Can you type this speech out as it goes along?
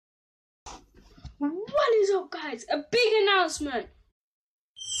What is up, guys? A big announcement.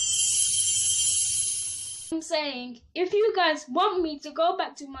 I'm saying, if you guys want me to go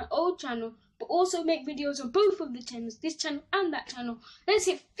back to my old channel, but also make videos on both of the channels, this channel and that channel, let's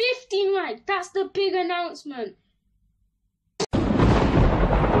hit 15 likes. That's the big announcement.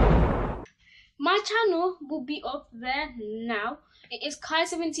 My channel will be up there now. It is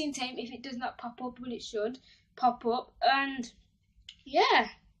Kai17 Tame. If it does not pop up, well, it should pop up. And yeah.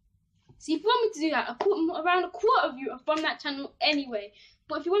 So if you want me to do that, I'll put around a quarter of you from that channel anyway.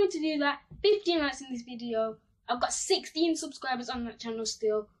 But if you want me to do that, 15 likes in this video. I've got 16 subscribers on that channel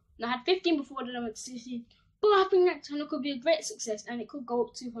still. And I had 15 before that I went to 16. But I think that channel could be a great success and it could go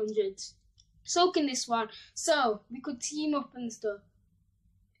up to hundreds. So can this one. So we could team up and stuff.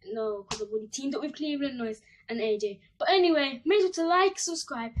 No, because I've already teamed up with Cleveland Noise and AJ. But anyway, make sure to like,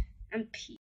 subscribe, and peace.